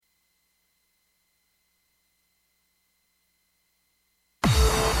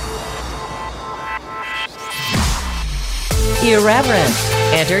Irreverent,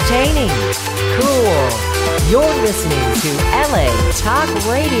 entertaining, cool. You're listening to LA Talk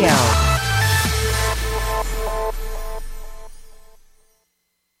Radio.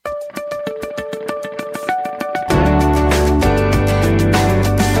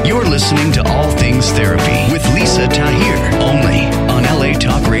 You're listening to All Things Therapy with Lisa Tahir, only on LA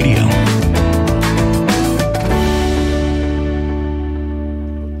Talk Radio.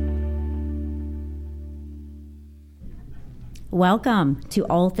 Welcome to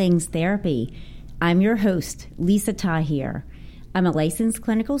All Things Therapy. I'm your host, Lisa Tahir. I'm a licensed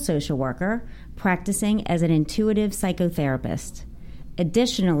clinical social worker practicing as an intuitive psychotherapist.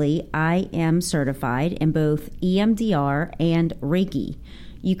 Additionally, I am certified in both EMDR and Reiki.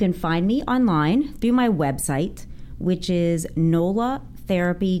 You can find me online through my website, which is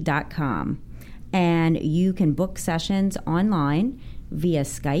nolatherapy.com. And you can book sessions online via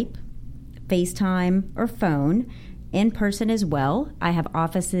Skype, FaceTime, or phone, in person as well. I have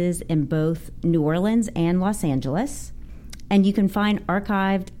offices in both New Orleans and Los Angeles. And you can find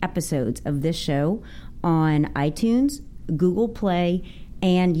archived episodes of this show on iTunes, Google Play,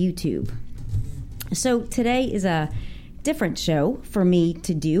 and YouTube. So today is a different show for me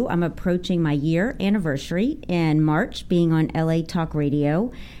to do. I'm approaching my year anniversary in March, being on LA Talk Radio,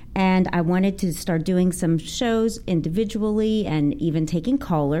 and I wanted to start doing some shows individually and even taking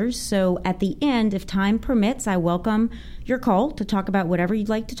callers. So at the end, if time permits, I welcome your call to talk about whatever you'd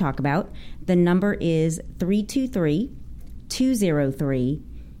like to talk about. The number is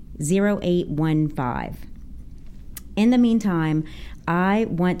 323-203-0815. In the meantime, I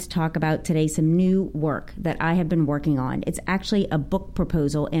want to talk about today some new work that I have been working on. It's actually a book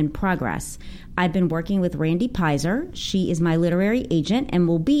proposal in progress. I've been working with Randy Pizer. She is my literary agent and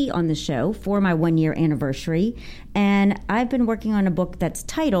will be on the show for my 1-year anniversary. And I've been working on a book that's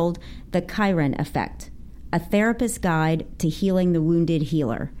titled The Chiron Effect, A Therapist's Guide to Healing the Wounded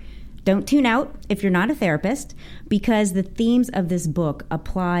Healer. Don't tune out if you're not a therapist, because the themes of this book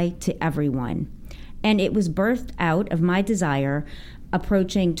apply to everyone. And it was birthed out of my desire,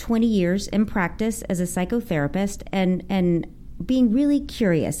 approaching 20 years in practice as a psychotherapist, and being really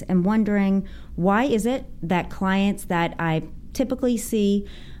curious and wondering, why is it that clients that I typically see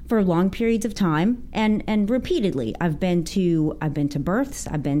for long periods of time and repeatedly, I've been to births,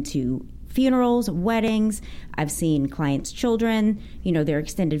 I've been to funerals, weddings, I've seen clients' children, their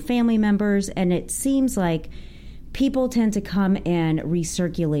extended family members, and it seems like people tend to come in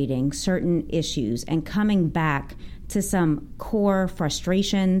recirculating certain issues and coming back to some core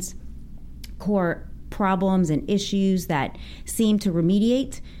frustrations, core problems and issues that seem to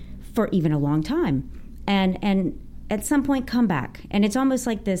remediate for even a long time. And at some point come back. And it's almost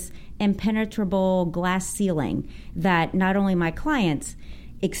like this impenetrable glass ceiling that not only my clients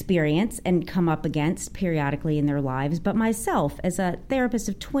experience and come up against periodically in their lives, but myself as a therapist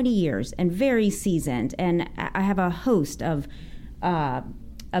of 20 years and very seasoned, and I have a host of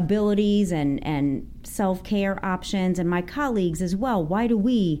abilities and self-care options, and my colleagues as well. Why do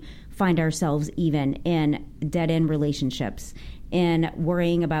we find ourselves even in dead-end relationships, in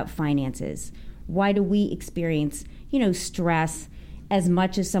worrying about finances? Why do we experience, stress as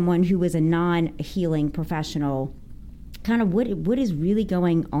much as someone who is a non-healing professional? Kind of what is really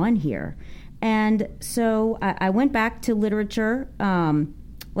going on here? And so I went back to literature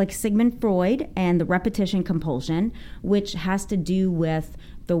like Sigmund Freud and the repetition compulsion, which has to do with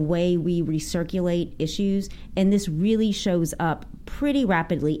the way we recirculate issues. And this really shows up pretty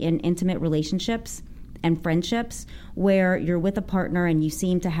rapidly in intimate relationships and friendships, where you're with a partner and you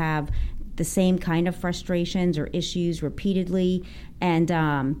seem to have the same kind of frustrations or issues repeatedly, and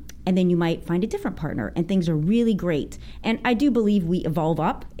then you might find a different partner and things are really great. And I do believe we evolve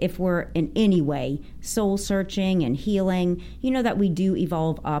up if we're in any way soul searching and healing, that we do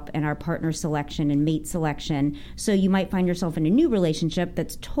evolve up in our partner selection and mate selection. So you might find yourself in a new relationship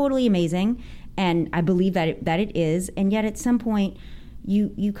that's totally amazing, and I believe that it is, and yet at some point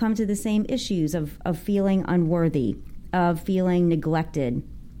you come to the same issues of feeling unworthy, of feeling neglected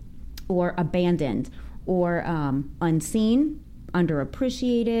or abandoned or unseen,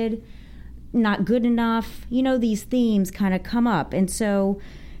 underappreciated, not good enough. These themes kind of come up. And so,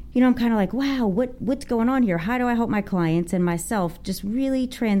 I'm kind of like, wow, what's going on here? How do I help my clients and myself just really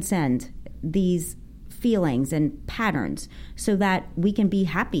transcend these feelings and patterns so that we can be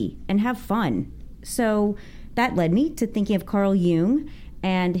happy and have fun? So that led me to thinking of Carl Jung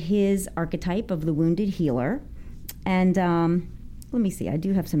and his archetype of the wounded healer. And let me see, I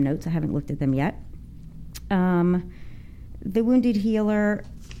do have some notes. I haven't looked at them yet. The wounded healer,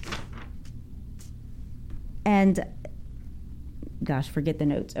 and forget the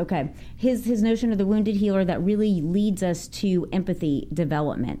notes. Okay. His notion of the wounded healer that really leads us to empathy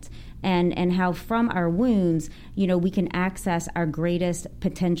development, and how from our wounds, we can access our greatest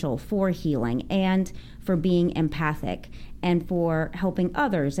potential for healing and for being empathic and for helping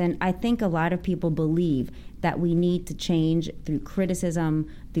others. And I think a lot of people believe that we need to change through criticism,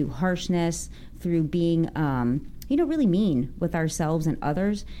 through harshness, through being really mean with ourselves and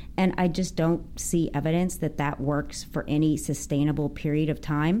others. And I just don't see evidence that works for any sustainable period of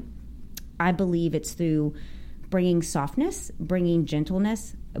time. I believe it's through bringing softness, bringing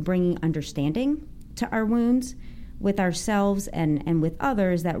gentleness, bringing understanding to our wounds with ourselves and with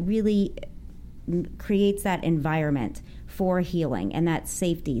others that really creates that environment for healing and that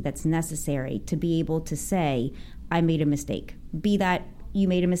safety that's necessary to be able to say, I made a mistake. Be that you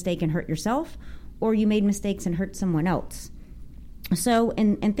made a mistake and hurt yourself, or you made mistakes and hurt someone else. So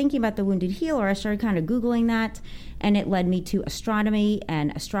in thinking about the wounded healer, I started kind of Googling that, and it led me to astronomy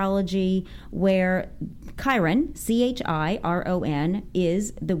and astrology, where Chiron, Chiron,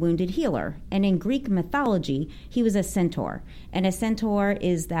 is the wounded healer. And in Greek mythology, he was a centaur. And a centaur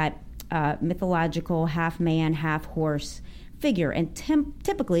is that mythological half-man, half-horse figure. And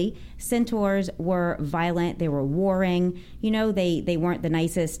typically, centaurs were violent. They were warring. They weren't the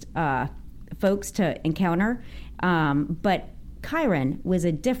nicest folks to encounter. But Chiron was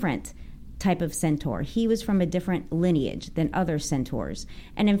a different type of centaur. He was from a different lineage than other centaurs.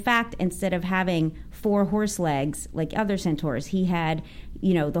 And in fact, instead of having 4 horse legs like other centaurs, he had,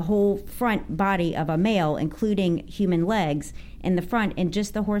 the whole front body of a male, including human legs in the front and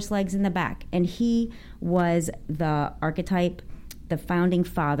just the horse legs in the back. And he was the archetype, the founding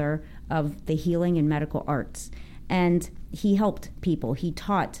father of the healing and medical arts. And he helped people. He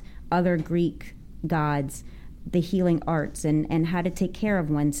taught other Greek gods the healing arts and how to take care of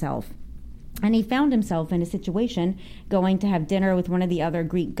oneself. And he found himself in a situation going to have dinner with one of the other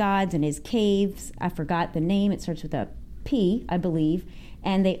Greek gods in his caves. I forgot the name. It starts with a P, I believe.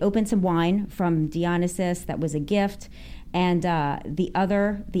 And they opened some wine from Dionysus that was a gift. And the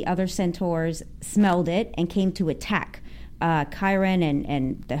other centaurs smelled it and came to attack Chiron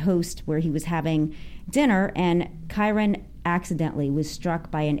and the host where he was having dinner. And Chiron accidentally was struck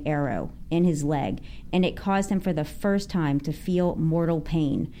by an arrow in his leg, and it caused him for the first time to feel mortal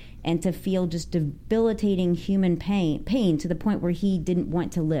pain and to feel just debilitating human pain to the point where he didn't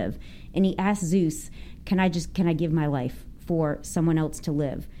want to live. And he asked Zeus, can I give my life for someone else to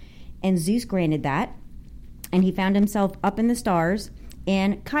live? And Zeus granted that, and he found himself up in the stars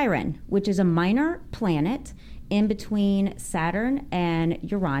in Chiron, which is a minor planet in between Saturn and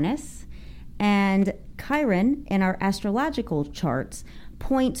Uranus. And Chiron, in our astrological charts,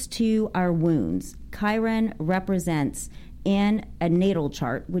 points to our wounds. Chiron represents, in a natal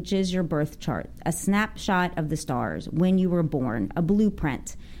chart, which is your birth chart, a snapshot of the stars when you were born, a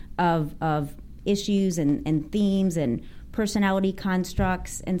blueprint of issues and themes and personality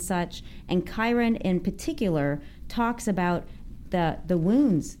constructs and such. And Chiron, in particular, talks about the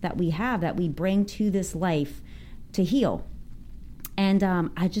wounds that we have, that we bring to this life to heal. And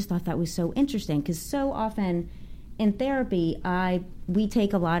I just thought that was so interesting, because so often in therapy, we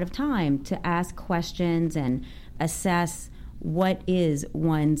take a lot of time to ask questions and assess what is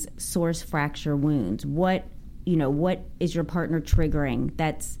one's source fracture wounds. What is your partner triggering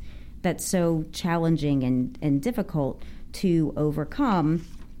that's so challenging and difficult to overcome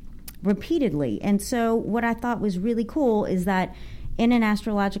repeatedly. And so what I thought was really cool is that in an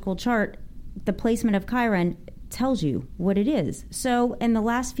astrological chart, the placement of Chiron tells you what it is. So in the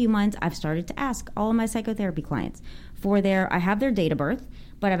last few months, I've started to ask all of my psychotherapy clients I have their date of birth,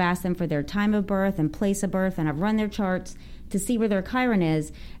 but I've asked them for their time of birth and place of birth, and I've run their charts to see where their Chiron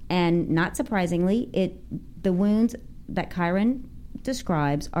is. And not surprisingly, the wounds that Chiron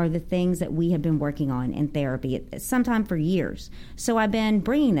describes are the things that we have been working on in therapy, sometime for years. So I've been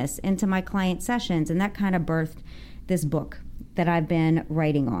bringing this into my client sessions, and that kind of birthed this book that I've been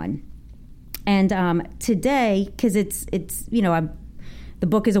writing on. And today, because the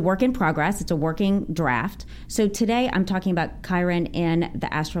book is a work in progress, it's a working draft. So today I'm talking about Chiron in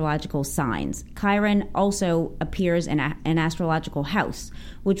the astrological signs. Chiron also appears in an astrological house,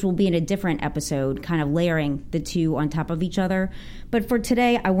 which will be in a different episode, kind of layering the two on top of each other. But for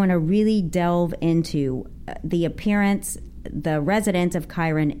today, I want to really delve into the appearance, the residence of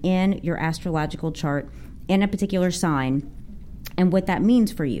Chiron in your astrological chart in a particular sign, and what that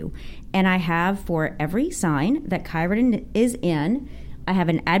means for you. And I have, for every sign that Chiron is in, I have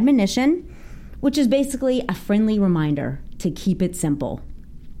an admonition, which is basically a friendly reminder to keep it simple.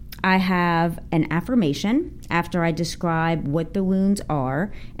 I have an affirmation after I describe what the wounds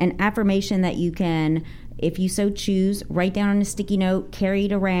are, an affirmation that you can, if you so choose, write down on a sticky note, carry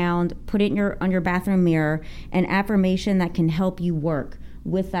it around, put it on your bathroom mirror, an affirmation that can help you work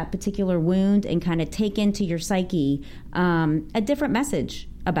with that particular wound and kind of take into your psyche a different message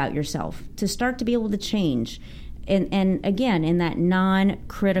about yourself to start to be able to change. And again, in that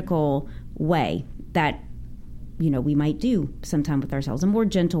non-critical way that we might do sometime with ourselves, a more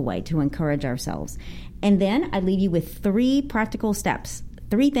gentle way to encourage ourselves. And then I leave you with 3 practical steps,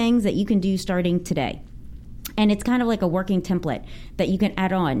 3 things that you can do starting today. And it's kind of like a working template that you can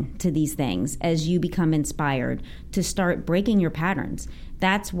add on to these things as you become inspired to start breaking your patterns.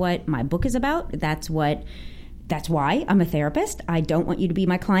 That's what my book is about. That's why I'm a therapist. I don't want you to be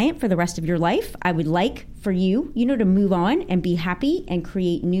my client for the rest of your life. I would like for you, to move on and be happy and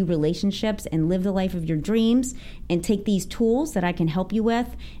create new relationships and live the life of your dreams and take these tools that I can help you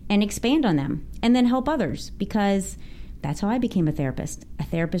with and expand on them and then help others, because that's how I became a therapist. A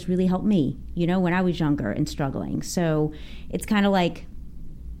therapist really helped me, when I was younger and struggling. So it's kind of like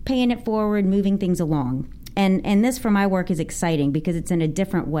paying it forward, moving things along. And this for my work is exciting because it's in a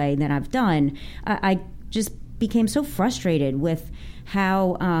different way than I've done. I just became so frustrated with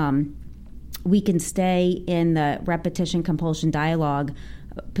how we can stay in the repetition compulsion dialogue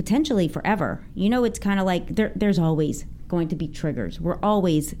potentially forever. It's kind of like there's always going to be triggers. We're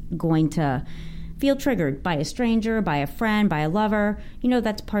always going to feel triggered by a stranger, by a friend, by a lover.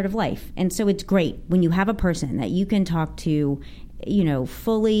 That's part of life. And so it's great when you have a person that you can talk to,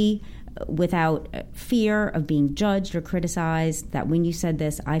 fully without fear of being judged or criticized, that when you said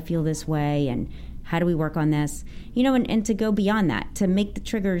this, I feel this way, and how do we work on this? And to go beyond that, to make the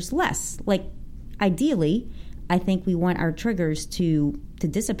triggers less. Like, ideally, I think we want our triggers to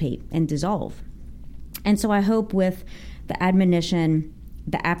dissipate and dissolve. And so I hope with the admonition,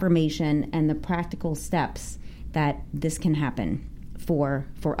 the affirmation, and the practical steps that this can happen for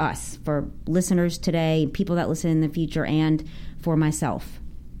us, for listeners today, people that listen in the future, and for myself.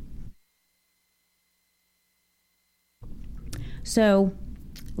 So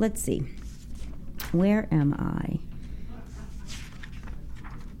let's see. Where am I?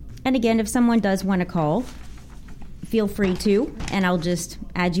 And again, if someone does want to call, feel free to, and I'll just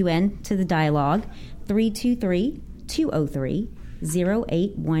add you in to the dialogue.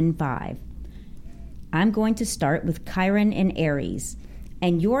 323-203-0815. I'm going to start with Chiron in Aries.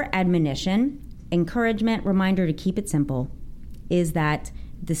 And your admonition, encouragement, reminder to keep it simple, is that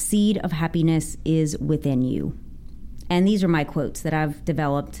the seed of happiness is within you. And these are my quotes that I've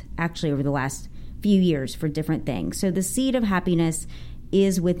developed actually over the last few years for different things. So the seed of happiness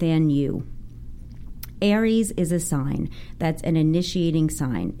is within you. Aries is a sign that's an initiating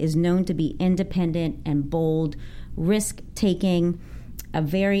sign, is known to be independent and bold, risk-taking, a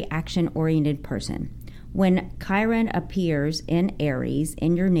very action-oriented person. When Chiron appears in Aries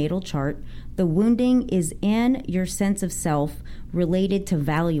in your natal chart, the wounding is in your sense of self related to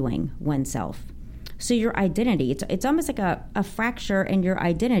valuing oneself. So your identity, it's almost like a fracture in your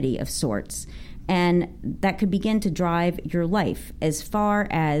identity of sorts. And that could begin to drive your life as far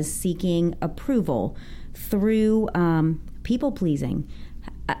as seeking approval through people-pleasing,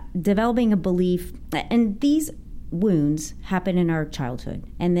 developing a belief. And these wounds happen in our childhood.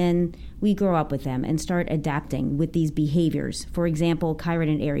 And then we grow up with them and start adapting with these behaviors. For example, Chiron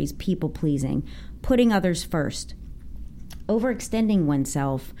and Aries, people-pleasing, putting others first, overextending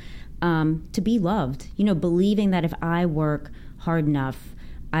oneself to be loved, believing that if I work hard enough,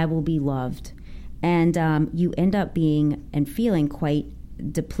 I will be loved. And you end up being and feeling quite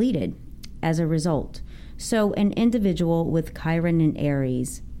depleted as a result. So an individual with Chiron and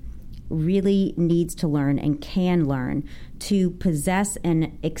Aries really needs to learn and can learn to possess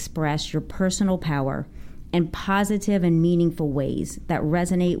and express your personal power in positive and meaningful ways that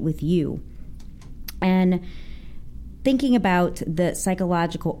resonate with you. And thinking about the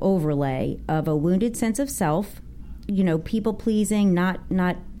psychological overlay of a wounded sense of self, people-pleasing, not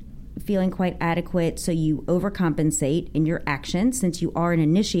feeling quite adequate, so you overcompensate in your actions. Since you are an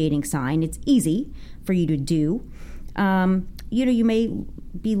initiating sign, it's easy for you to do. You may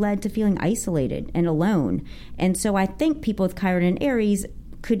be led to feeling isolated and alone. And so I think people with Chiron and Aries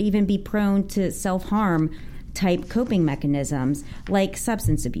could even be prone to self-harm type coping mechanisms like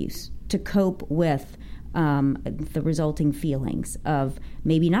substance abuse to cope with the resulting feelings of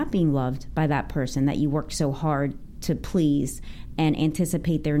maybe not being loved by that person that you worked so hard to please and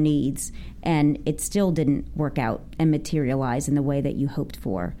anticipate their needs, and it still didn't work out and materialize in the way that you hoped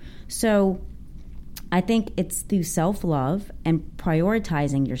for. So I think it's through self-love and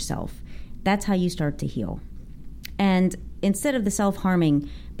prioritizing yourself. That's how you start to heal. And instead of the self-harming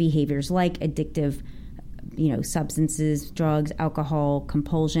behaviors like addictive, substances, drugs, alcohol,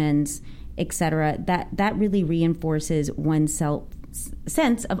 compulsions, etc., that really reinforces one's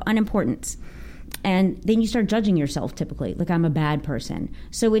sense of unimportance. And then you start judging yourself typically, like I'm a bad person.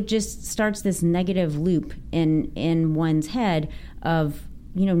 So it just starts this negative loop in one's head of,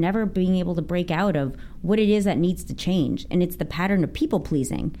 never being able to break out of what it is that needs to change. And it's the pattern of people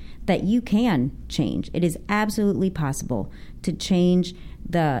pleasing that you can change. It is absolutely possible to change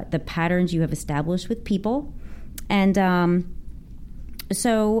the patterns you have established with people. And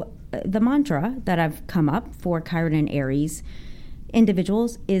so the mantra that I've come up for Chiron and Aries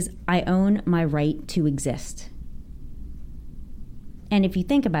individuals is, I own my right to exist. And if you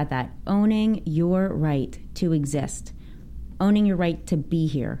think about that, owning your right to exist, owning your right to be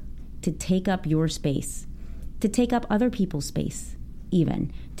here, to take up your space, to take up other people's space,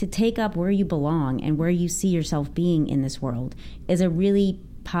 even, to take up where you belong and where you see yourself being in this world is a really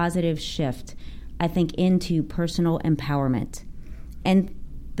positive shift, I think, into personal empowerment. And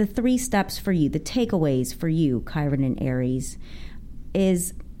the 3 steps for you, the takeaways for you, Chiron and Aries,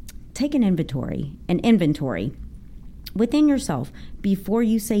 is take an inventory within yourself before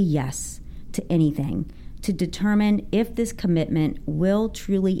you say yes to anything, to determine if this commitment will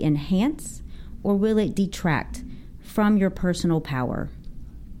truly enhance or will it detract from your personal power.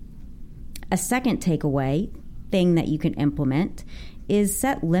 A second takeaway thing that you can implement is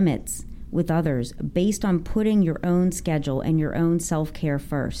set limits with others based on putting your own schedule and your own self-care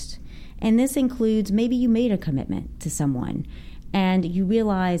first. And this includes maybe you made a commitment to someone and you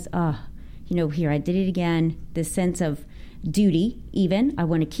realize, here, I did it again, this sense of duty even, I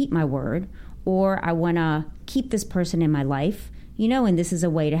want to keep my word, or I want to keep this person in my life, and this is a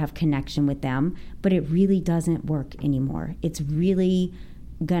way to have connection with them, but it really doesn't work anymore. It's really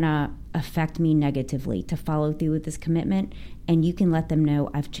gonna affect me negatively to follow through with this commitment, and you can let them know,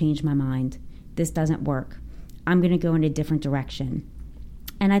 I've changed my mind. This doesn't work. I'm gonna go in a different direction.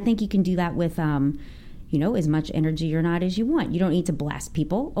 And I think you can do that with as much energy or not as you want. You don't need to blast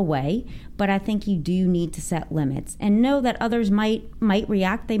people away, but I think you do need to set limits and know that others might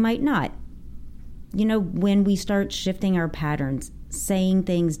react, they might not. When we start shifting our patterns, saying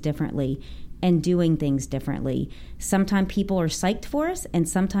things differently and doing things differently, sometimes people are psyched for us and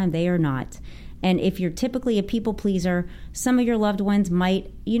sometimes they are not. And if you're typically a people pleaser, some of your loved ones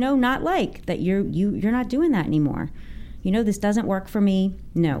might, not like that you're not doing that anymore. This doesn't work for me.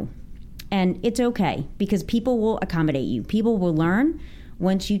 No. And it's okay because people will accommodate you. People will learn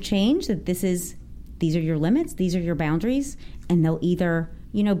once you change that these are your limits, these are your boundaries, and they'll either,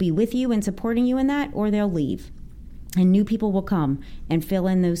 be with you and supporting you in that, or they'll leave. And new people will come and fill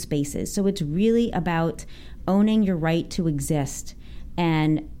in those spaces. So it's really about owning your right to exist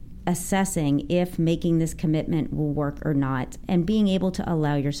and assessing if making this commitment will work or not, and being able to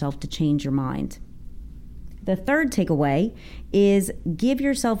allow yourself to change your mind. The third takeaway is give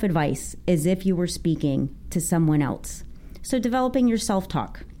yourself advice as if you were speaking to someone else. So developing your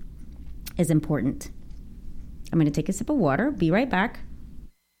self-talk is important. I'm going to take a sip of water. Be right back.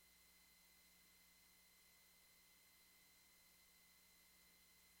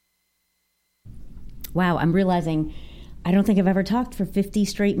 Wow, I'm realizing I don't think I've ever talked for 50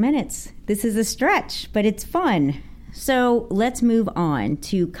 straight minutes. This is a stretch, but it's fun. So let's move on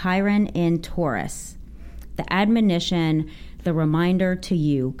to Chiron in Taurus. The admonition, the reminder to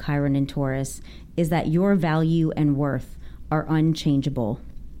you, Chiron in Taurus, is that your value and worth are unchangeable.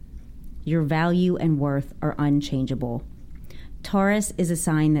 Your value and worth are unchangeable. Taurus is a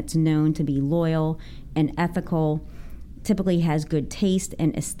sign that's known to be loyal and ethical, typically has good taste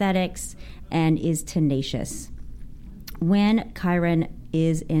and aesthetics, and is tenacious. When Chiron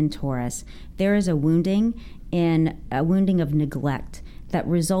is in Taurus, there is a wounding of neglect that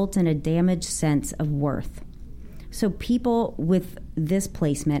results in a damaged sense of worth. So people with this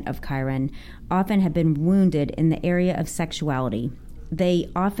placement of Chiron often have been wounded in the area of sexuality. They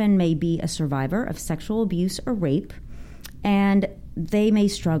often may be a survivor of sexual abuse or rape, and they may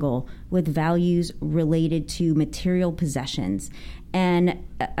struggle with values related to material possessions. And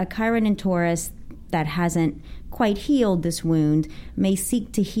a Chiron in Taurus that hasn't quite healed this wound may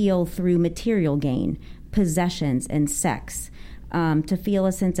seek to heal through material gain, possessions, and sex, to feel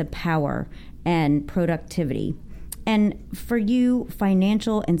a sense of power and productivity. And for you,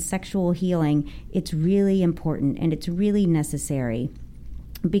 financial and sexual healing, it's really important and it's really necessary,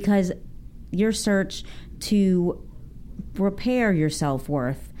 because your search to repair your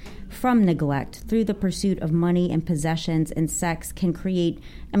self-worth from neglect through the pursuit of money and possessions and sex can create,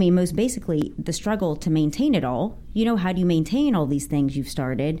 most basically, the struggle to maintain it all. How do you maintain all these things you've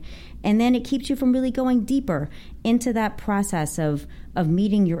started? And then it keeps you from really going deeper into that process of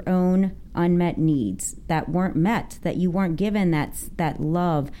meeting your own unmet needs that weren't met, that you weren't given that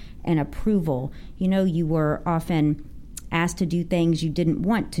love and approval. You were often asked to do things you didn't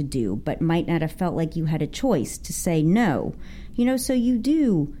want to do, but might not have felt like you had a choice to say no. So you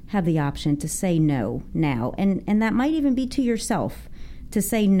do have the option to say no now. And that might even be to yourself, to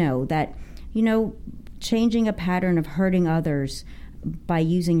say no, that, changing a pattern of hurting others by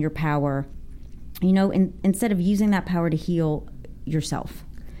using your power, instead of using that power to heal yourself.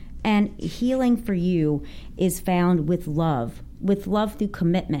 And healing for you is found with love through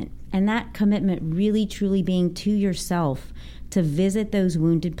commitment. And that commitment really, truly being to yourself, to visit those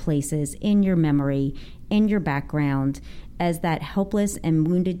wounded places in your memory, in your background, as that helpless and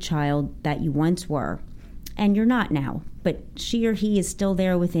wounded child that you once were. And you're not now, but she or he is still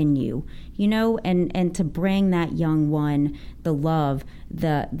there within you, and to bring that young one the love,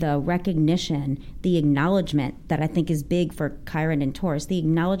 the recognition, the acknowledgement that I think is big for Chiron and Taurus, the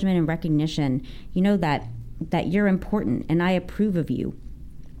acknowledgement and recognition, that you're important and I approve of you.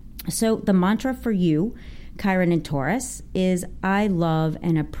 So the mantra for you, Chiron and Taurus, is I love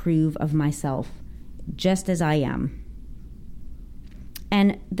and approve of myself just as I am.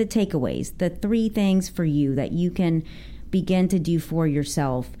 And the takeaways, the 3 things for you that you can begin to do for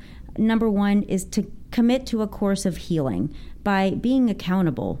yourself. Number 1 is to commit to a course of healing by being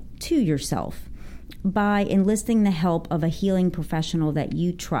accountable to yourself, by enlisting the help of a healing professional that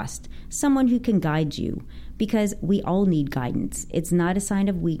you trust, someone who can guide you, because we all need guidance. It's not a sign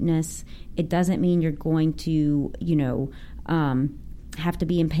of weakness. It doesn't mean you're going to, have to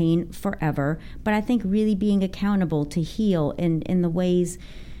be in pain forever. But I think really being accountable to heal in the ways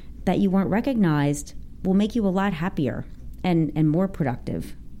that you weren't recognized will make you a lot happier and more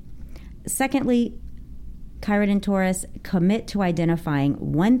productive. Secondly, Chiron and Taurus, commit to identifying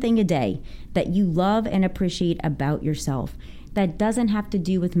one thing a day that you love and appreciate about yourself that doesn't have to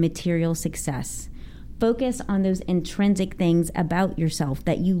do with material success. Focus on those intrinsic things about yourself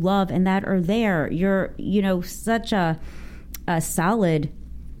that you love and that are there. You're, such a solid,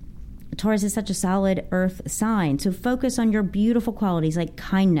 Taurus is such a solid earth sign. So focus on your beautiful qualities like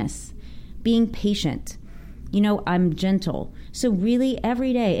kindness, being patient. I'm gentle. So really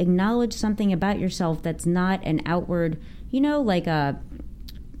every day acknowledge something about yourself that's not an outward, like a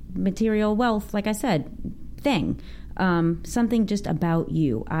material wealth, like I said, thing. Something just about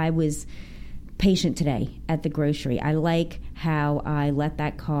you. I was patient today at the grocery. I like how I let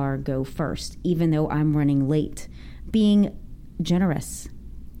that car go first, even though I'm running late. Being generous.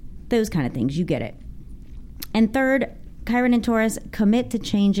 Those kind of things. You get it. And third, Chiron and Taurus, commit to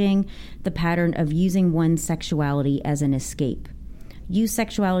changing the pattern of using one's sexuality as an escape. Use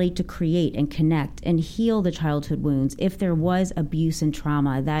sexuality to create and connect and heal the childhood wounds if there was abuse and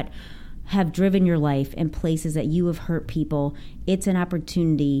trauma that have driven your life in places that you have hurt people. It's an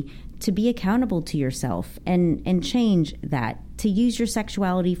opportunity to be accountable to yourself and change that, to use your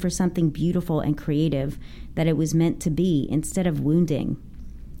sexuality for something beautiful and creative that it was meant to be instead of wounding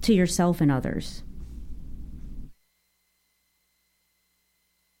to yourself and others.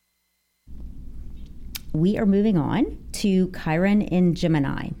 We are moving on to Chiron in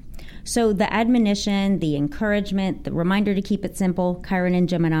Gemini. So the admonition, the encouragement, the reminder to keep it simple, Chiron in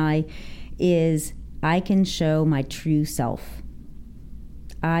Gemini, is I can show my true self.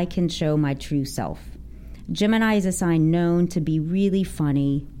 I can show my true self. Gemini is a sign known to be really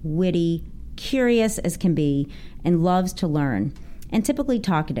funny, witty, curious as can be, and loves to learn, and typically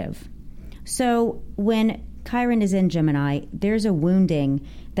talkative. So when Chiron is in Gemini, there's a wounding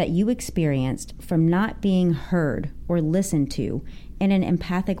that you experienced from not being heard or listened to in an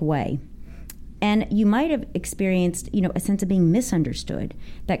empathic way. And you might have experienced, a sense of being misunderstood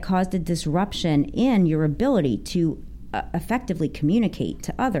that caused a disruption in your ability to effectively communicate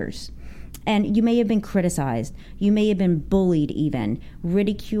to others. And you may have been criticized. You may have been bullied even,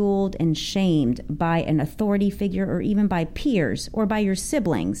 ridiculed and shamed by an authority figure or even by peers or by your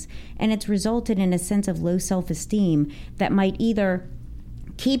siblings. And it's resulted in a sense of low self-esteem that might either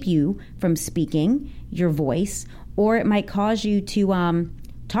keep you from speaking your voice, or it might cause you to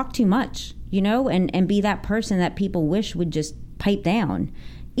talk too much, and be that person that people wish would just pipe down.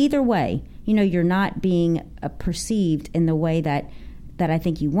 Either way, you're not being perceived in the way that I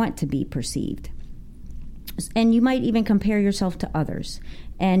think you want to be perceived. And you might even compare yourself to others,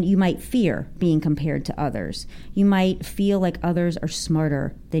 and you might fear being compared to others. You might feel like others are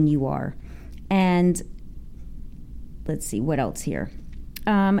smarter than you are. And let's see, what else here?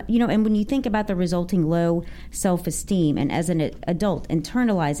 And when you think about the resulting low self-esteem, and as an adult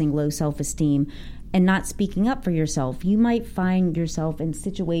internalizing low self-esteem and not speaking up for yourself, you might find yourself in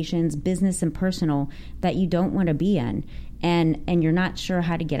situations, business and personal, that you don't want to be in, and you're not sure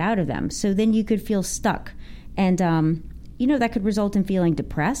how to get out of them. So then you could feel stuck. And, that could result in feeling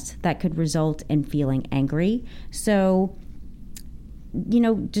depressed. That could result in feeling angry. So,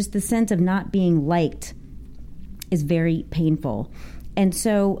 just the sense of not being liked is very painful. And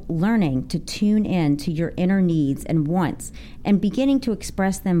so learning to tune in to your inner needs and wants and beginning to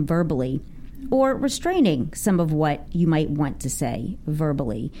express them verbally, or restraining some of what you might want to say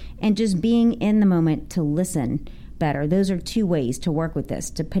verbally, and just being in the moment to listen better. Those are two ways to work with this,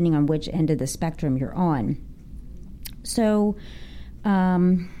 depending on which end of the spectrum you're on. So,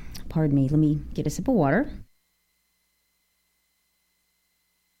 pardon me, let me get a sip of water.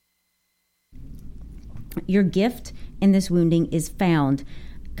 Your gift in this wounding is found,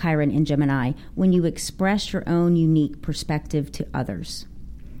 Chiron and Gemini, when you express your own unique perspective to others.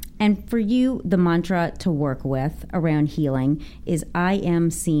 And for you, the mantra to work with around healing is I am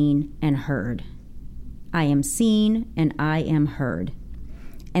seen and heard. I am seen and I am heard.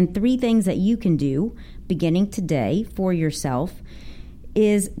 And 3 things that you can do beginning today for yourself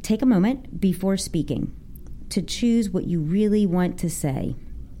is take a moment before speaking to choose what you really want to say,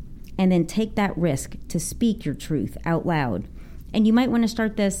 and then take that risk to speak your truth out loud. And you might want to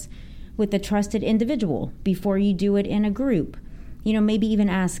start this with a trusted individual before you do it in a group. Maybe even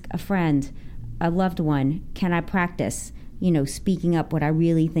ask a friend, a loved one, can I practice, speaking up what I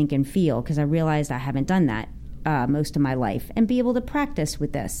really think and feel? Because I realized I haven't done that most of my life, and be able to practice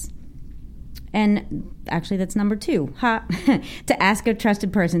with this. And actually, that's number 2, to ask a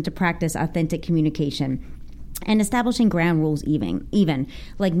trusted person to practice authentic communication and establishing ground rules, even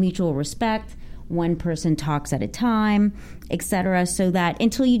like mutual respect, one person talks at a time, etc., so that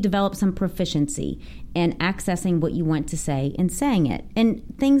until you develop some proficiency in accessing what you want to say and saying it. And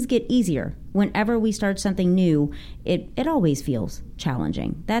things get easier. Whenever we start something new, it always feels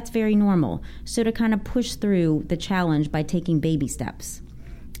challenging. That's very normal. So to kind of push through the challenge by taking baby steps.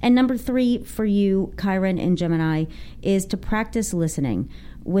 And number 3 for you, Chiron and Gemini, is to practice listening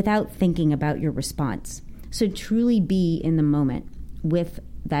without thinking about your response. So truly be in the moment with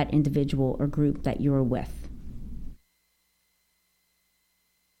that individual or group that you're with.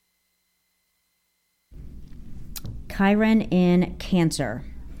 Chiron in Cancer.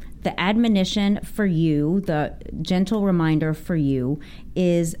 The admonition for you, the gentle reminder for you,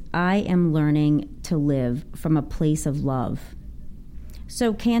 is I am learning to live from a place of love.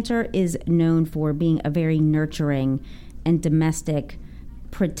 So Cancer is known for being a very nurturing and domestic,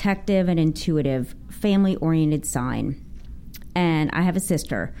 protective and intuitive, family-oriented sign. And I have a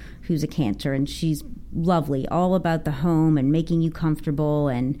sister who's a Cancer, and she's lovely, all about the home and making you comfortable.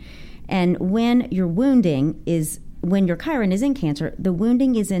 And when your wounding is, when your Chiron is in Cancer, the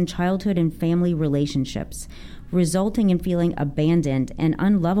wounding is in childhood and family relationships, resulting in feeling abandoned and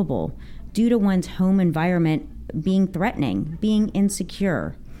unlovable due to one's home environment being threatening, being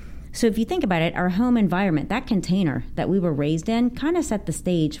insecure. So if you think about it, our home environment, that container that we were raised in, kind of set the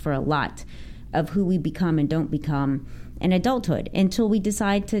stage for a lot of who we become and don't become in adulthood until we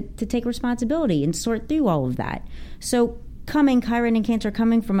decide to take responsibility and sort through all of that. So Chiron and Cancer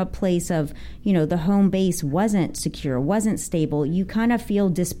coming from a place of, the home base wasn't secure, wasn't stable, you kind of feel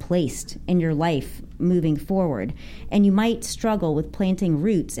displaced in your life moving forward. And you might struggle with planting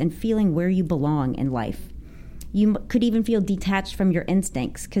roots and feeling where you belong in life. You could even feel detached from your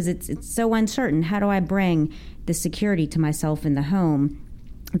instincts because it's so uncertain. How do I bring the security to myself in the home?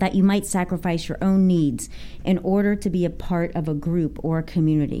 That you might sacrifice your own needs in order to be a part of a group or a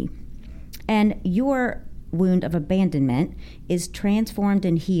community. And your wound of abandonment is transformed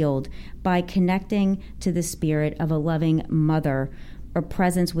and healed by connecting to the spirit of a loving mother or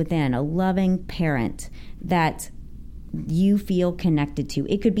presence within, a loving parent that you feel connected to.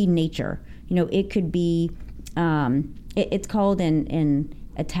 It could be nature. It could be, it's called in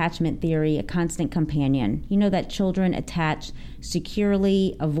attachment theory, a constant companion. That children attach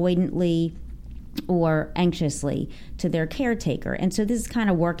securely, avoidantly, or anxiously to their caretaker. And so this is kind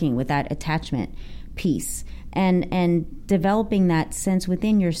of working with that attachment piece and developing that sense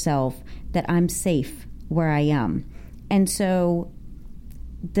within yourself that I'm safe where I am. And so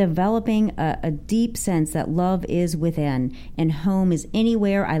developing a deep sense that love is within, and home is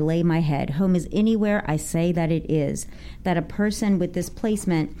anywhere I lay my head. Home is anywhere I say that it is. That a person with this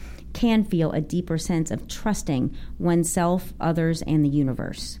placement can feel a deeper sense of trusting oneself, others, and the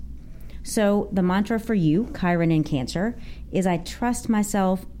universe. So the mantra for you, Chiron in Cancer, is I trust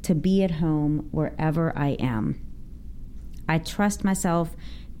myself to be at home wherever I am. I trust myself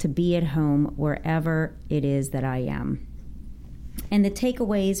to be at home wherever it is that I am. And the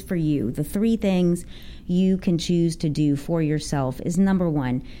takeaways for you, the 3 things you can choose to do for yourself is number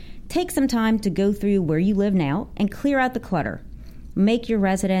 1, take some time to go through where you live now and clear out the clutter. Make your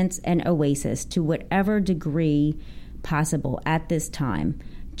residence an oasis to whatever degree possible at this time.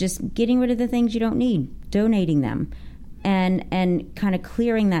 Just getting rid of the things you don't need, donating them, and kind of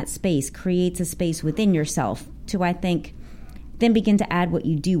clearing that space creates a space within yourself to, I think, then begin to add what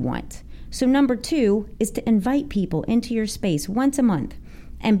you do want. So number 2 is to invite people into your space once a month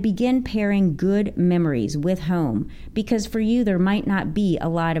and begin pairing good memories with home, because for you there might not be a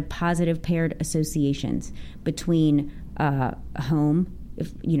lot of positive paired associations between home,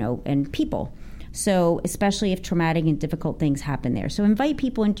 and people. So especially if traumatic and difficult things happen there. So invite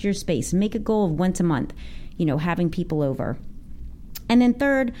people into your space. Make a goal of once a month, having people over. And then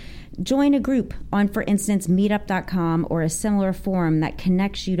 3rd, join a group on, for instance, meetup.com or a similar forum that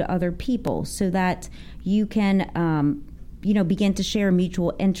connects you to other people so that you can, begin to share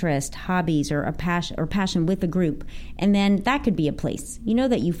mutual interest, hobbies, or passion with a group. And then that could be a place,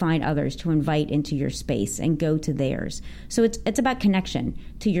 that you find others to invite into your space and go to theirs. So it's about connection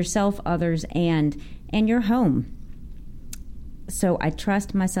to yourself, others, and your home. So I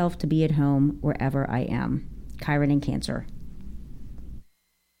trust myself to be at home wherever I am. Chiron in Cancer.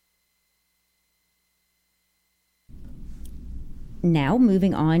 Now,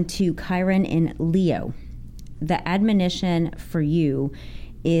 moving on to Chiron in Leo. The admonition for you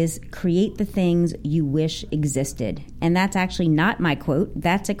is create the things you wish existed. And that's actually not my quote.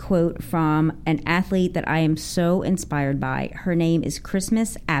 That's a quote from an athlete that I am so inspired by. Her name is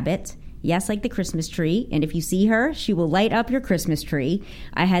Christmas Abbott. Yes, like the Christmas tree. And if you see her, she will light up your Christmas tree.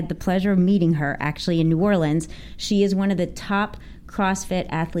 I had the pleasure of meeting her actually in New Orleans. She is one of the top CrossFit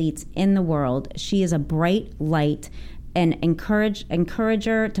athletes in the world. She is a bright light. And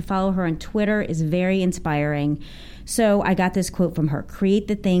encourager. To follow her on Twitter is very inspiring. So I got this quote from her: create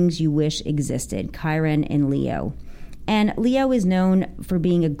the things you wish existed. Chiron in Leo. And Leo is known for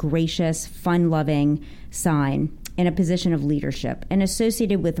being a gracious, fun-loving sign in a position of leadership and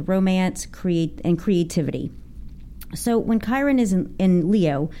associated with romance, and creativity. So when Chiron is in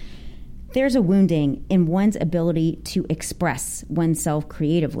Leo, there's a wounding in one's ability to express oneself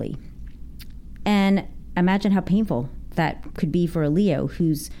creatively. And imagine how painful that could be for a Leo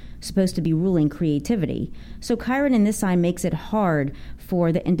who's supposed to be ruling creativity. So Chiron in this sign makes it hard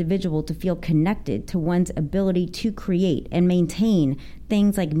for the individual to feel connected to one's ability to create and maintain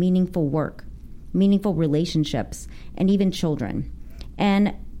things like meaningful work, meaningful relationships, and even children.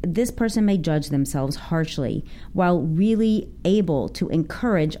 And this person may judge themselves harshly while really able to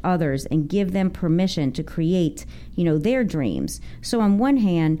encourage others and give them permission to create, their dreams. So on one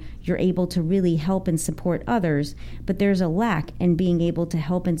hand, you're able to really help and support others, but there's a lack in being able to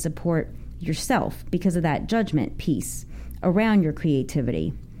help and support yourself because of that judgment piece around your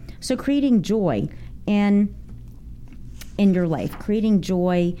creativity. So creating joy in your life, creating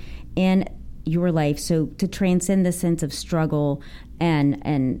joy in your life, so to transcend the sense of struggle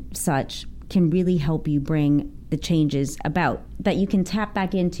and such can really help you bring the changes about, that you can tap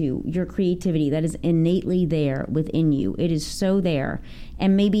back into your creativity that is innately there within you. It is so there.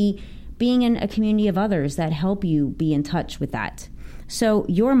 And maybe being in a community of others that help you be in touch with that. So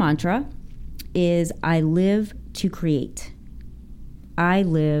your mantra is, I live to create. I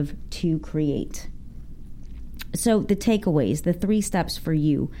live to create. So the takeaways, the 3 steps for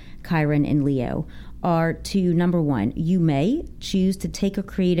you, Chiron and Leo, are to, number 1, you may choose to take a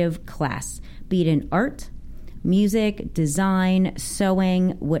creative class, be it in art, music, design,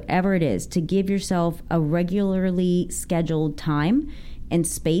 sewing, whatever it is, to give yourself a regularly scheduled time and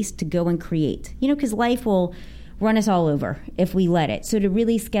space to go and create. Because life will run us all over if we let it. So to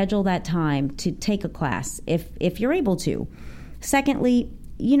really schedule that time to take a class if you're able to. Secondly,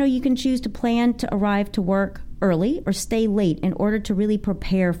 you can choose to plan to arrive to work early or stay late in order to really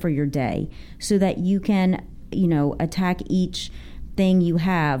prepare for your day so that you can, attack each thing you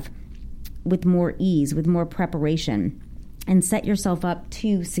have with more ease, with more preparation, and set yourself up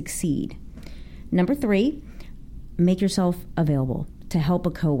to succeed. Number 3, make yourself available to help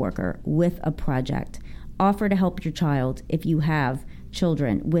a coworker with a project. Offer to help your child if you have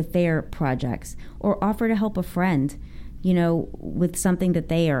children with their projects, or offer to help a friend with something that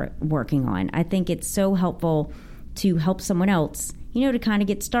they are working on. I think it's so helpful to help someone else, to kind of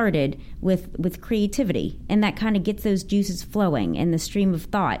get started with creativity. And that kind of gets those juices flowing and the stream of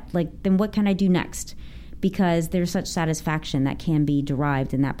thought. Like, then what can I do next? Because there's such satisfaction that can be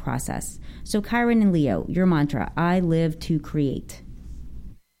derived in that process. So Chiron and Leo, your mantra, I live to create.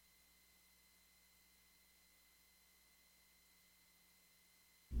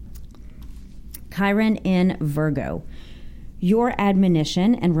 Chiron in Virgo. Your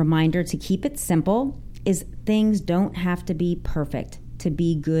admonition and reminder to keep it simple is things don't have to be perfect to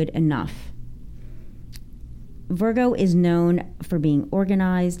be good enough. Virgo is known for being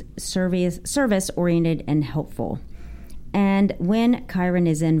organized, service-oriented, and helpful. And when Chiron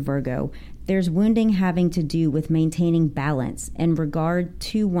is in Virgo, there's wounding having to do with maintaining balance in regard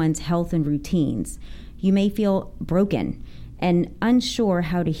to one's health and routines. You may feel broken and unsure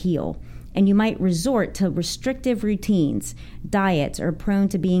how to heal, and you might resort to restrictive routines, diets, or prone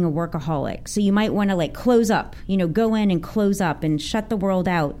to being a workaholic. So you might want to close up, go in and close up and shut the world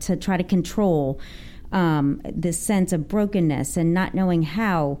out to try to control this sense of brokenness and not knowing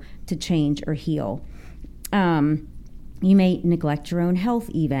how to change or heal. You may neglect your own health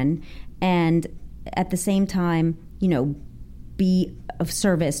even, and at the same time, be of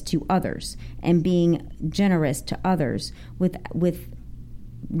service to others and being generous to others with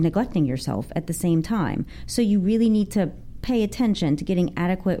neglecting yourself at the same time. So you really need to pay attention to getting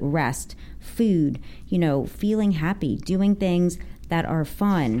adequate rest, food, feeling happy, doing things that are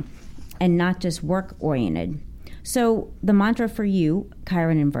fun and not just work-oriented. So the mantra for you,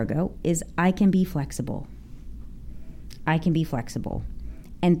 Chiron and Virgo, is I can be flexible. I can be flexible.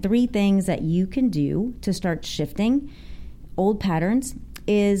 And 3 things that you can do to start shifting old patterns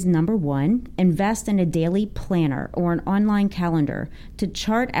is, number 1, invest in a daily planner or an online calendar to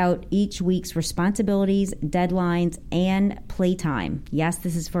chart out each week's responsibilities, deadlines, and playtime. Yes,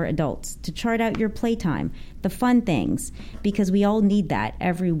 this is for adults. To chart out your playtime, the fun things, because we all need that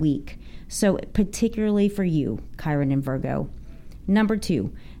every week. So particularly for you, Chiron and Virgo. Number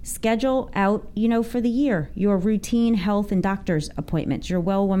 2, schedule out, for the year, your routine health and doctor's appointments, your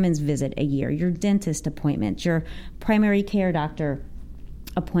well woman's visit a year, your dentist appointments, your primary care doctor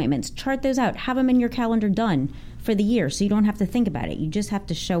appointments. Chart those out. Have them in your calendar done for the year so you don't have to think about it. You just have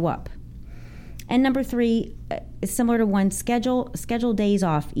to show up. And number 3 is similar to 1, schedule days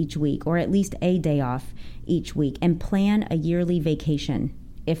off each week, or at least a day off each week, and plan a yearly vacation,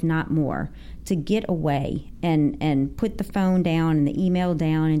 if not more, to get away and put the phone down and the email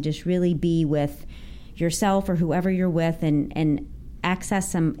down and just really be with yourself or whoever you're with and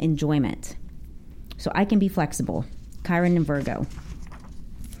access some enjoyment. So I can be flexible. Chiron and Virgo.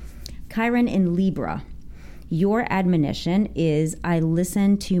 Chiron in Libra. Your admonition is I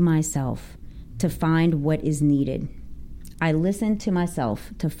listen to myself to find what is needed. I listen to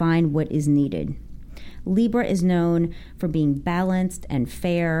myself to find what is needed. Libra is known for being balanced and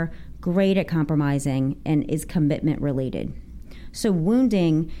fair, great at compromising, and is commitment related. So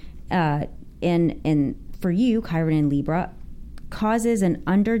wounding for you, Chiron and Libra, causes an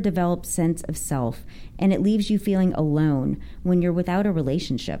underdeveloped sense of self, and it leaves you feeling alone when you're without a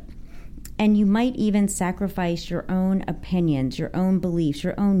relationship. And you might even sacrifice your own opinions, your own beliefs,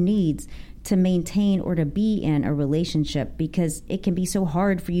 your own needs to maintain or to be in a relationship because it can be so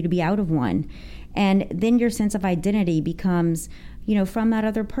hard for you to be out of one. And then your sense of identity becomes, from that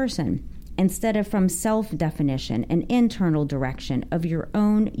other person instead of from self-definition and internal direction of your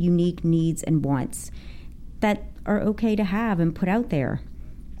own unique needs and wants that are okay to have and put out there.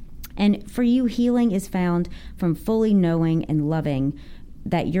 And for you, healing is found from fully knowing and loving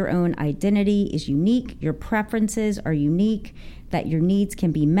that your own identity is unique, your preferences are unique, that your needs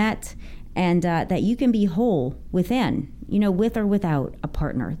can be met, and that you can be whole within, with or without a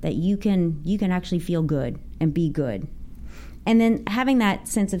partner, that you can actually feel good and be good. And then having that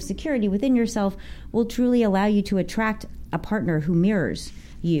sense of security within yourself will truly allow you to attract a partner who mirrors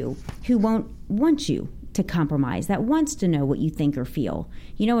you, who won't want you to compromise, that wants to know what you think or feel,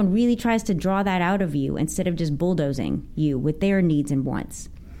 and really tries to draw that out of you instead of just bulldozing you with their needs and wants.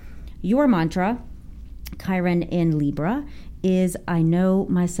 Your mantra, Chiron in Libra, is I know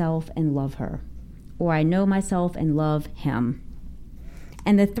myself and love her, or I know myself and love him.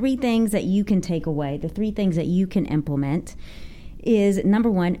 And the 3 things that you can take away, the 3 things that you can implement is,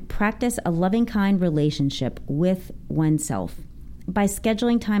 number 1, practice a loving, kind relationship with oneself by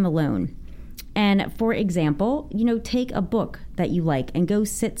scheduling time alone. And for example, take a book that you like and go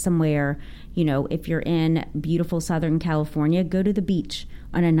sit somewhere. If you're in beautiful Southern California, go to the beach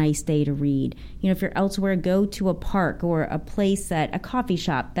on a nice day to read. If you're elsewhere, go to a park or a coffee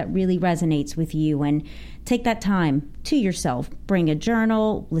shop that really resonates with you and take that time to yourself. Bring a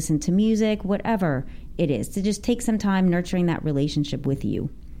journal, listen to music, whatever it is, to just take some time nurturing that relationship with you.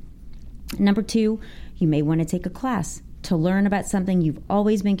 Number 2, you may want to take a class to learn about something you've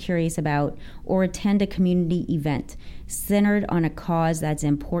always been curious about, or attend a community event centered on a cause that's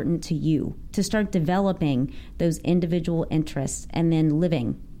important to you, to start developing those individual interests and then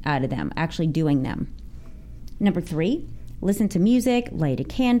living out of them, actually doing them. Number 3, Listen to music, light a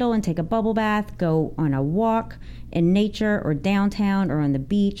candle and take a bubble bath, go on a walk in nature or downtown or on the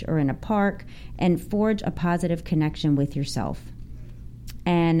beach or in a park, and forge a positive connection with yourself.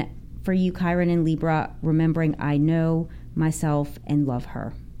 And for you, Chiron and Libra, remembering I know myself and love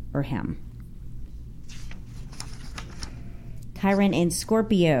her or him. Chiron and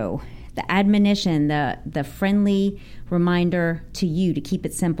Scorpio, the admonition, the friendly reminder to you to keep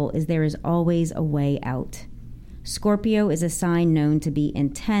it simple is there is always a way out. Scorpio is a sign known to be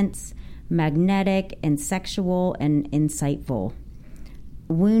intense, magnetic, and sexual and insightful.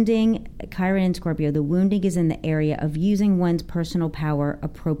 Wounding, Chiron and Scorpio, the wounding is in the area of using one's personal power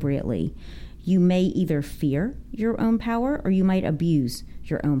appropriately. You may either fear your own power or you might abuse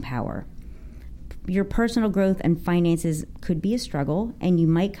your own power. Your personal growth and finances could be a struggle, and you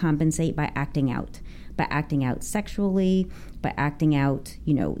might compensate by acting out sexually, by acting out,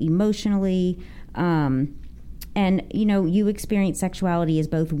 emotionally. And, you experience sexuality as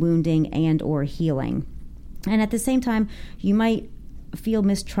both wounding and or healing. And at the same time, you might feel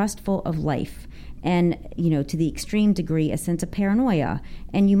mistrustful of life and, to the extreme degree, a sense of paranoia.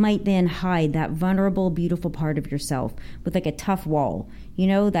 And you might then hide that vulnerable, beautiful part of yourself with like a tough wall,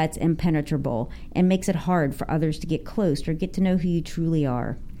 that's impenetrable and makes it hard for others to get close or get to know who you truly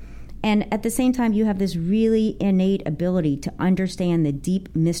are. And at the same time, you have this really innate ability to understand the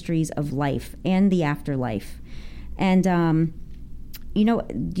deep mysteries of life and the afterlife. And,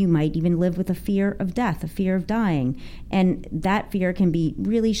 you might even live with a fear of death, a fear of dying. And that fear can be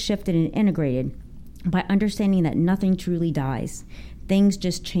really shifted and integrated by understanding that nothing truly dies. Things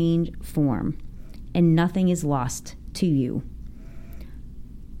just change form, and nothing is lost to you.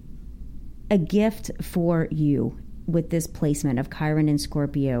 A gift for you with this placement of Chiron and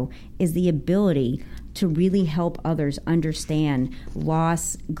Scorpio is the ability to really help others understand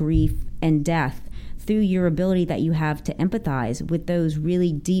loss, grief, and death through your ability that you have to empathize with those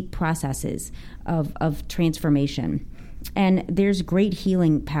really deep processes of transformation. And there's great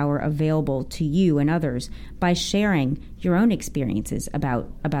healing power available to you and others by sharing your own experiences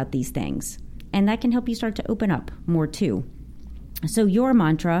about these things. And that can help you start to open up more too. So your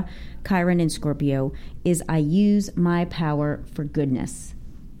mantra, Chiron and Scorpio, is I use my power for goodness.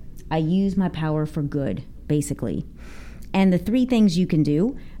 I use my power for good, basically. And the three things you can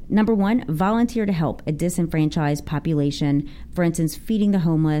do: number one, volunteer to help a disenfranchised population, for instance, feeding the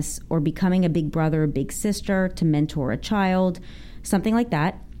homeless or becoming a big brother or big sister to mentor a child, something like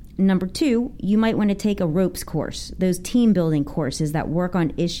that. Number two, you might want to take a ropes course, those team building courses that work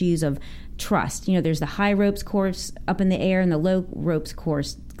on issues of trust. There's the high ropes course up in the air and the low ropes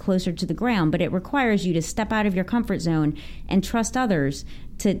course closer to the ground, but it requires you to step out of your comfort zone and trust others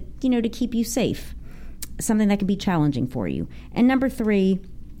to keep you safe, something that can be challenging for you. And number three,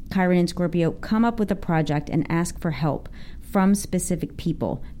 Chiron and Scorpio, come up with a project and ask for help from specific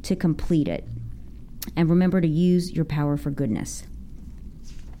people to complete it. And remember to use your power for goodness.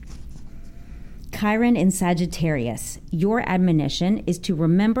 Chiron and Sagittarius, your admonition is to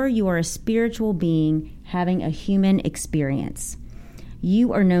remember you are a spiritual being having a human experience.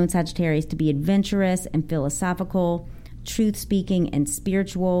 You are known, Sagittarius, to be adventurous and philosophical, truth-speaking and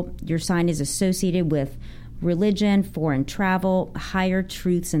spiritual. Your sign is associated with religion, foreign travel, higher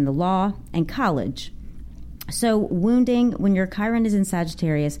truths in the law, and college. So wounding, when your Chiron is in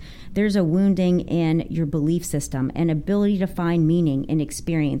Sagittarius, there's a wounding in your belief system and ability to find meaning in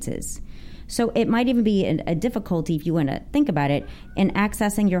experiences. So it might even be a difficulty, if you want to think about it, in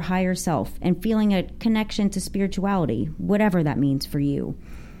accessing your higher self and feeling a connection to spirituality, whatever that means for you.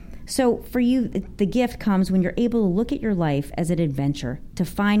 So for you, the gift comes when you're able to look at your life as an adventure, to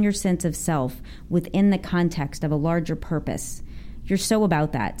find your sense of self within the context of a larger purpose. You're so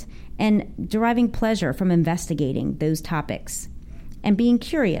about that. And deriving pleasure from investigating those topics. And being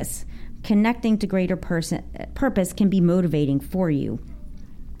curious, connecting to greater purpose can be motivating for you.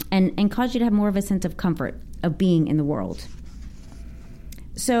 And cause you to have more of a sense of comfort of being in the world.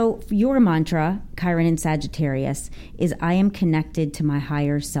 So your mantra, Chiron and Sagittarius, is I am connected to my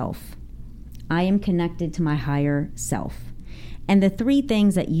higher self. I am connected to my higher self. And the three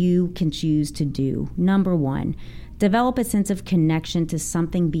things that you can choose to do. Number one, develop a sense of connection to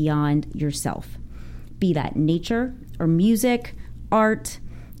something beyond yourself. Be that nature or music, art,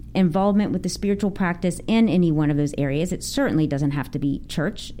 involvement with the spiritual practice in any one of those areas. It certainly doesn't have to be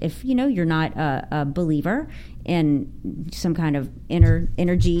church if you're not a believer in some kind of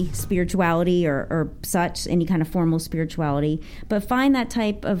energy spirituality or such, any kind of formal spirituality. But find that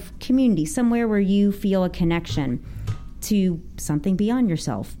type of community, somewhere where you feel a connection to something beyond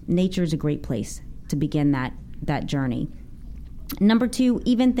yourself. Nature is a great place to begin that journey. Number 2,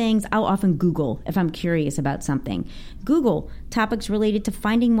 even things I'll often Google if I'm curious about something. Google topics related to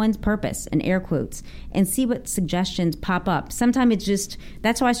finding one's purpose, in air quotes, and see what suggestions pop up. Sometimes it's just,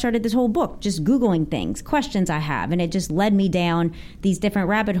 that's how I started this whole book, just Googling things, questions I have, and it just led me down these different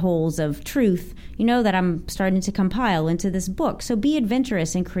rabbit holes of truth, that I'm starting to compile into this book. So be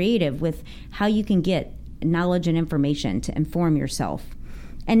adventurous and creative with how you can get knowledge and information to inform yourself.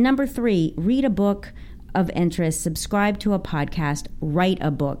 And number 3, read a book of interest, subscribe to a podcast, write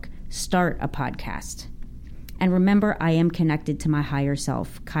a book, start a podcast. And remember, I am connected to my higher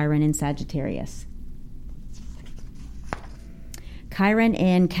self, Chiron in Sagittarius. Chiron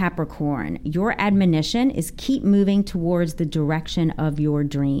in Capricorn, your admonition is keep moving towards the direction of your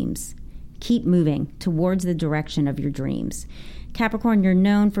dreams. Keep moving towards the direction of your dreams. Capricorn, you're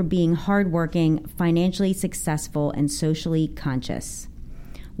known for being hardworking, financially successful, and socially conscious.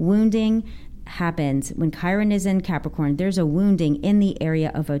 Wounding happens when Chiron is in Capricorn. There's a wounding in the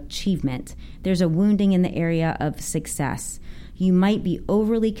area of achievement. There's a wounding in the area of success. You might be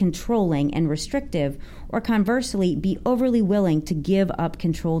overly controlling and restrictive, or conversely, be overly willing to give up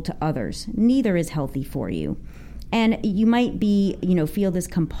control to others. Neither is healthy for you. And you might be, feel this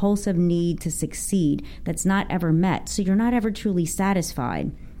compulsive need to succeed that's not ever met. So you're not ever truly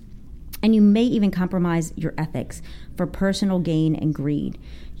satisfied. And you may even compromise your ethics for personal gain and greed.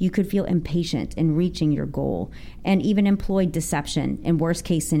 You could feel impatient in reaching your goal and even employ deception in worst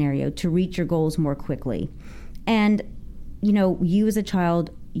case scenario to reach your goals more quickly. And, you as a child,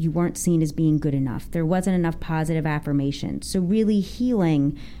 you weren't seen as being good enough. There wasn't enough positive affirmation. So really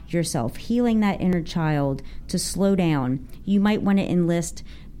healing yourself, healing that inner child to slow down. You might want to enlist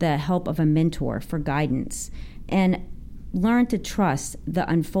the help of a mentor for guidance and learn to trust the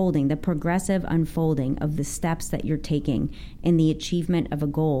unfolding, the progressive unfolding of the steps that you're taking in the achievement of a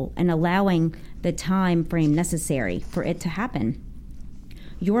goal and allowing the time frame necessary for it to happen.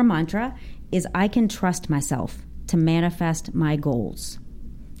 Your mantra is, I can trust myself to manifest my goals.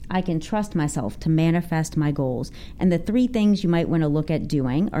 I can trust myself to manifest my goals. And the 3 things you might want to look at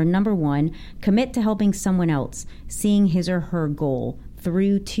doing are, number 1, commit to helping someone else seeing his or her goal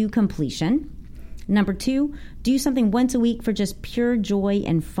through to completion. Number 2, do something once a week for just pure joy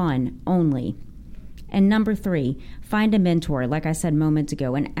and fun only. And number 3, find a mentor, like I said moments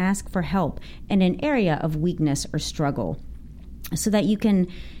ago, and ask for help in an area of weakness or struggle so that you can,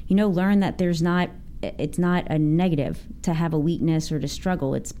 learn that it's not a negative to have a weakness or to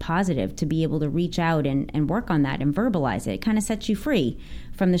struggle. It's positive to be able to reach out and work on that and verbalize it. It kind of sets you free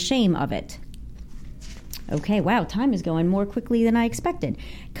from the shame of it. Okay, wow, time is going more quickly than I expected.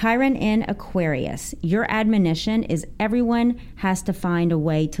 Chiron in Aquarius, your admonition is everyone has to find a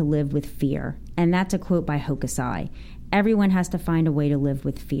way to live with fear. And that's a quote by Hokusai. Everyone has to find a way to live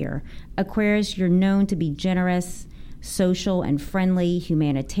with fear. Aquarius, you're known to be generous, social and friendly,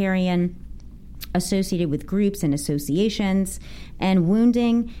 humanitarian, associated with groups and associations, and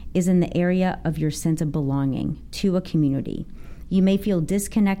wounding is in the area of your sense of belonging to a community. You may feel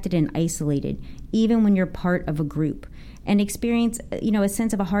disconnected and isolated, even when you're part of a group, and experience, a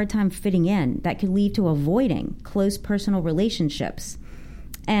sense of a hard time fitting in that could lead to avoiding close personal relationships.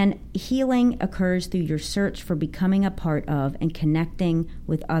 And healing occurs through your search for becoming a part of and connecting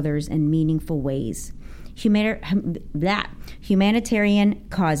with others in meaningful ways. Humanitarian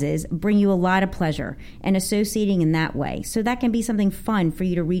causes bring you a lot of pleasure and associating in that way. So that can be something fun for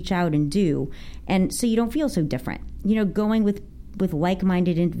you to reach out and do. And so you don't feel so different, going with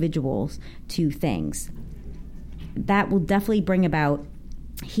like-minded individuals to things. That will definitely bring about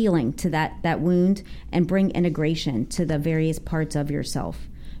healing to that wound and bring integration to the various parts of yourself.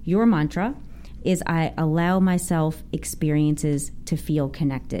 Your mantra is, I allow myself experiences to feel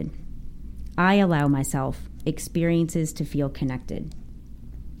connected. I allow myself experiences to feel connected.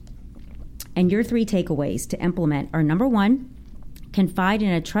 And your 3 takeaways to implement are, number 1, confide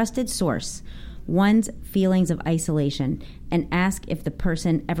in a trusted source one's feelings of isolation and ask if the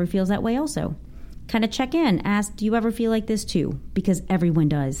person ever feels that way also. Kind of check in, ask, do you ever feel like this too? Because everyone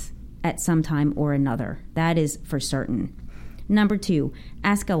does at some time or another. That is for certain. Number 2,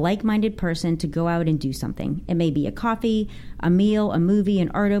 ask a like-minded person to go out and do something. It may be a coffee, a meal, a movie,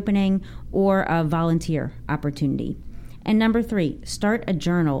 an art opening, or a volunteer opportunity. And number 3, start a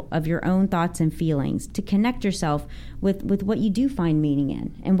journal of your own thoughts and feelings to connect yourself with what you do find meaning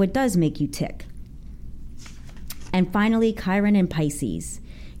in and what does make you tick. And finally, Chiron in Pisces.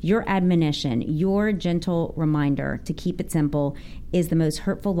 Your admonition, your gentle reminder to keep it simple, is the most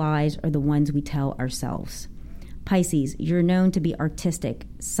hurtful lies are the ones we tell ourselves. Pisces, you're known to be artistic,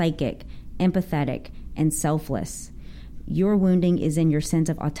 psychic, empathetic, and selfless. Your wounding is in your sense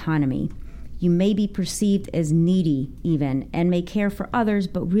of autonomy. You may be perceived as needy even, and may care for others,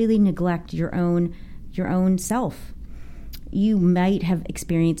 but really neglect your own self. You might have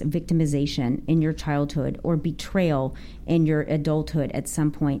experienced victimization in your childhood or betrayal in your adulthood at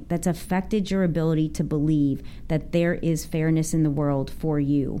some point that's affected your ability to believe that there is fairness in the world for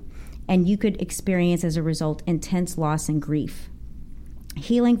you. And you could experience, as a result, intense loss and grief.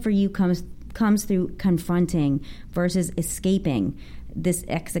 Healing for you comes through confronting versus escaping this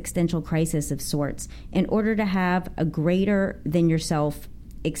existential crisis of sorts in order to have a greater than yourself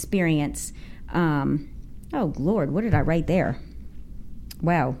experience. Oh, Lord, what did I write there?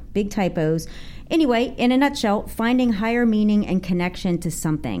 Wow, big typos. Anyway, in a nutshell, finding higher meaning and connection to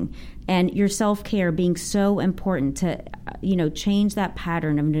something, and your self-care being so important to, change that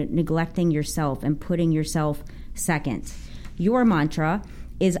pattern of neglecting yourself and putting yourself second. Your mantra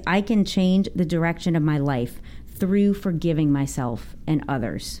is, I can change the direction of my life through forgiving myself and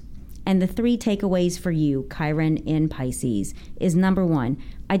others. And the 3 takeaways for you, Chiron in Pisces, is number 1,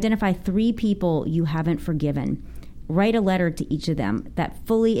 identify 3 people you haven't forgiven. Write a letter to each of them that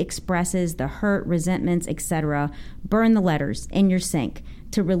fully expresses the hurt, resentments, etc. Burn the letters in your sink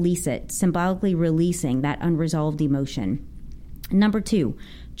to release it, symbolically releasing that unresolved emotion. Number 2,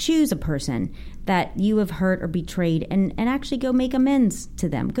 choose a person that you have hurt or betrayed and actually go make amends to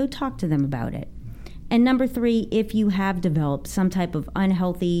them. Go talk to them about it. And number 3, if you have developed some type of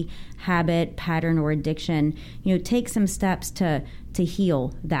unhealthy habit, pattern, or addiction, take some steps to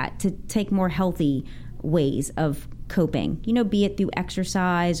heal that, to take more healthy ways of coping, be it through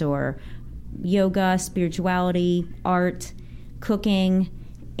exercise or yoga, spirituality, art, cooking,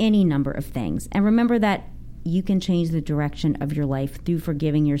 any number of things. And remember that you can change the direction of your life through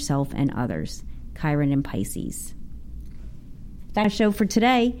forgiving yourself and others. Chiron in Pisces. That's our show for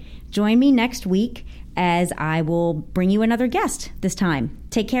today. Join me next week as I will bring you another guest this time.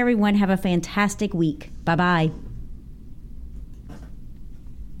 Take care, everyone. Have a fantastic week. Bye-bye.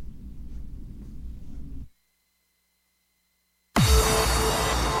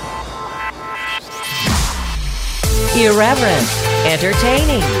 Irreverent,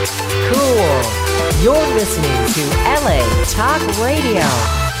 entertaining, cool. You're listening to LA Talk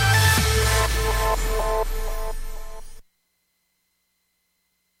Radio.